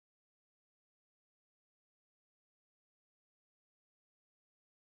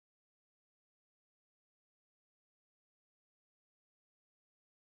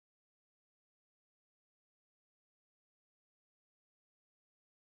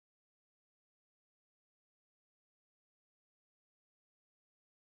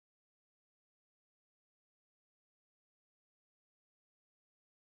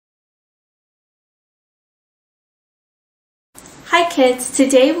Hi kids,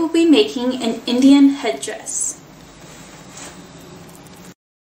 today we'll be making an Indian headdress.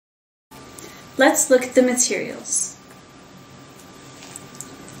 Let's look at the materials.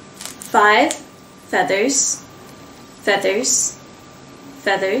 5 feathers, feathers,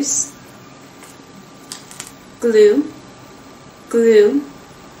 feathers, glue, glue,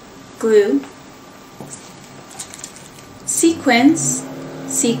 glue, sequins,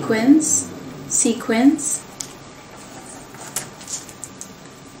 sequins, sequins,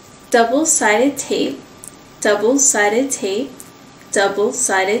 double-sided tape, double-sided tape,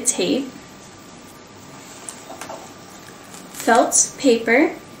 double-sided tape, felt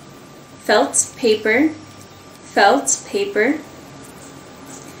paper, felt paper, felt paper,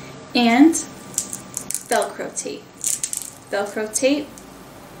 and Velcro tape, Velcro tape,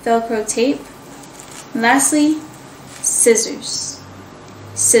 Velcro tape, and lastly, scissors,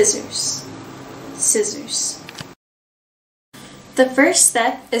 scissors, scissors. The first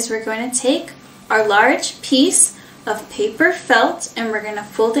step is we're going to take our large piece of paper felt and we're going to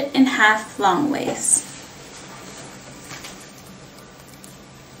fold it in half long ways.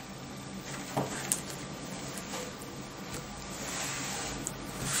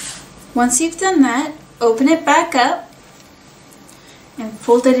 Once you've done that, open it back up and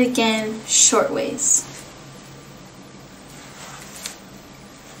fold it again short ways.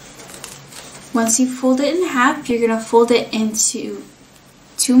 Once you fold it in half, you're going to fold it into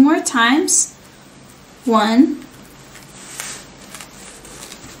 2 more times. 1,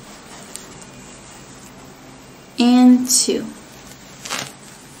 and 2.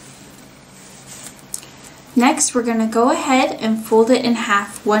 Next, we're going to go ahead and fold it in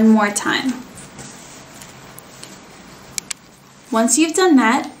half 1 more time. Once you've done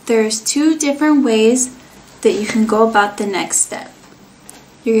that, there's 2 different ways that you can go about the next step.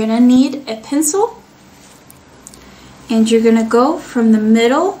 You're going to need a pencil and you're going to go from the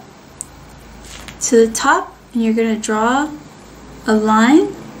middle to the top and you're going to draw a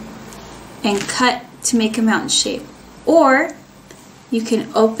line and cut to make a mountain shape. Or you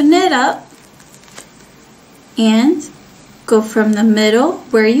can open it up and go from the middle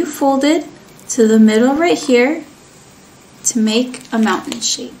where you folded to the middle right here to make a mountain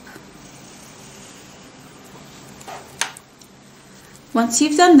shape. Once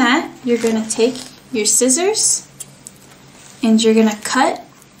you've done that, you're going to take your scissors and you're going to cut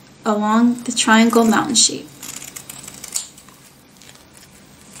along the triangle mountain shape.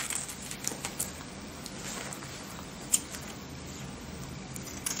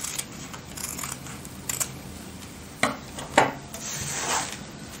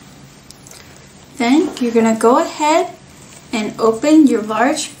 Then you're going to go ahead and open your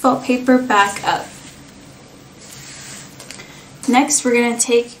large felt paper back up. Next, we're going to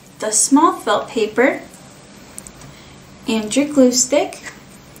take the small felt paper and your glue stick,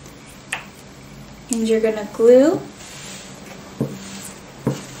 and you're going to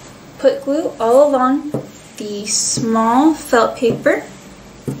put glue all along the small felt paper.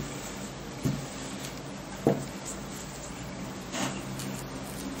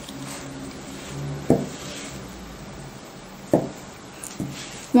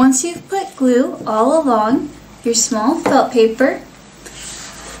 Once you've put glue all along your small felt paper,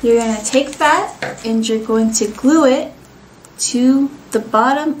 you're going to take that and you're going to glue it to the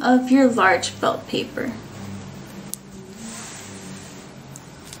bottom of your large felt paper.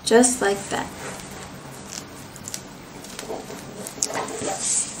 Just like that.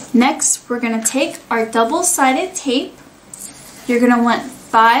 Next, we're going to take our double-sided tape. You're going to want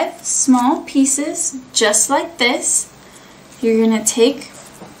 5 small pieces just like this. You're going to take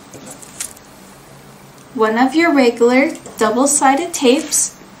one of your regular double-sided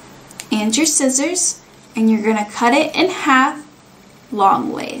tapes and your scissors, and you're going to cut it in half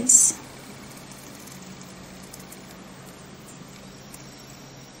long ways.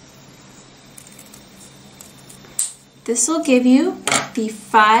 This will give you the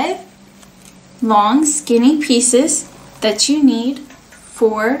 5 long skinny pieces that you need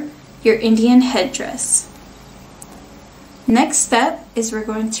for your Indian headdress. Next step is we're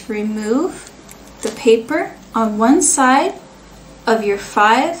going to remove the paper on one side of your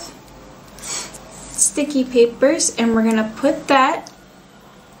 5 sticky papers, and we're going to put that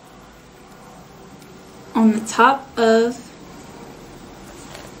on the top of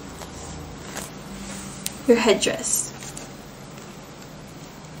your headdress.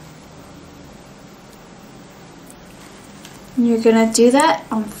 And you're going to do that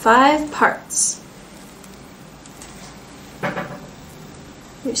on 5 parts.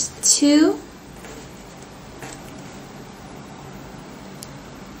 There's 2, 3,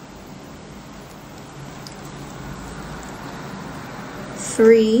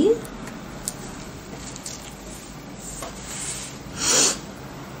 3,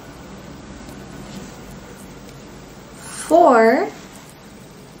 4,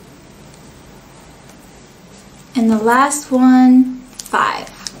 and the last one, 5.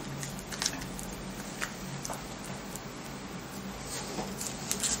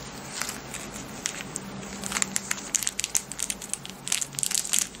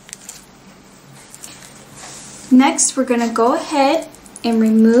 Next, we're going to go ahead and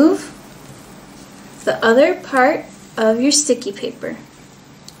remove the other part of your sticky paper.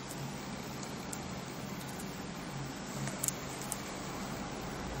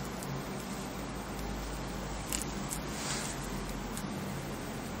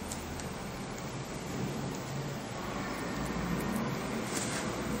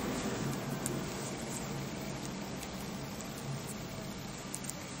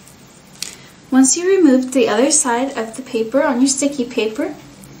 Once you remove the other side of the paper on your sticky paper,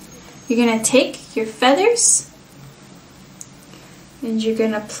 you're going to take your feathers and you're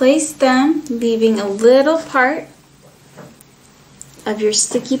going to place them, leaving a little part of your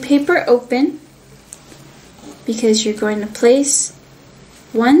sticky paper open, because you're going to place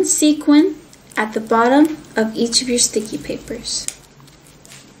one sequin at the bottom of each of your sticky papers.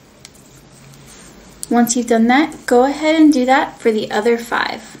 Once you've done that, go ahead and do that for the other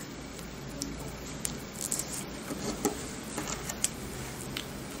 5.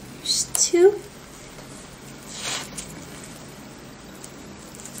 There's 2.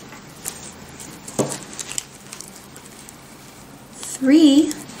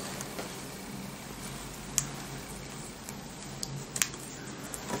 3.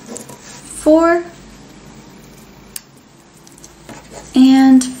 4.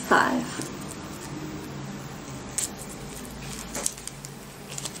 And 5.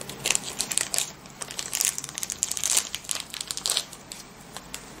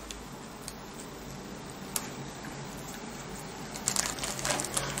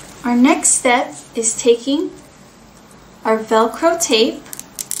 Our next step is taking our Velcro tape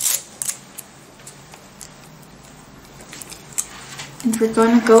and we're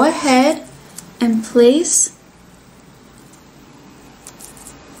going to go ahead and place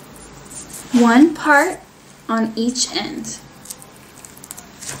one part on each end.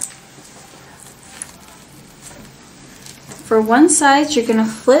 For one side, you're going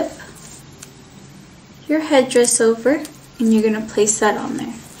to flip your headdress over and you're going to place that on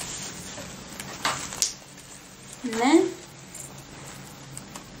there. And then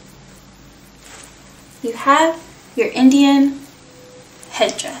you have your Indian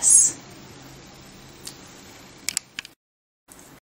headdress.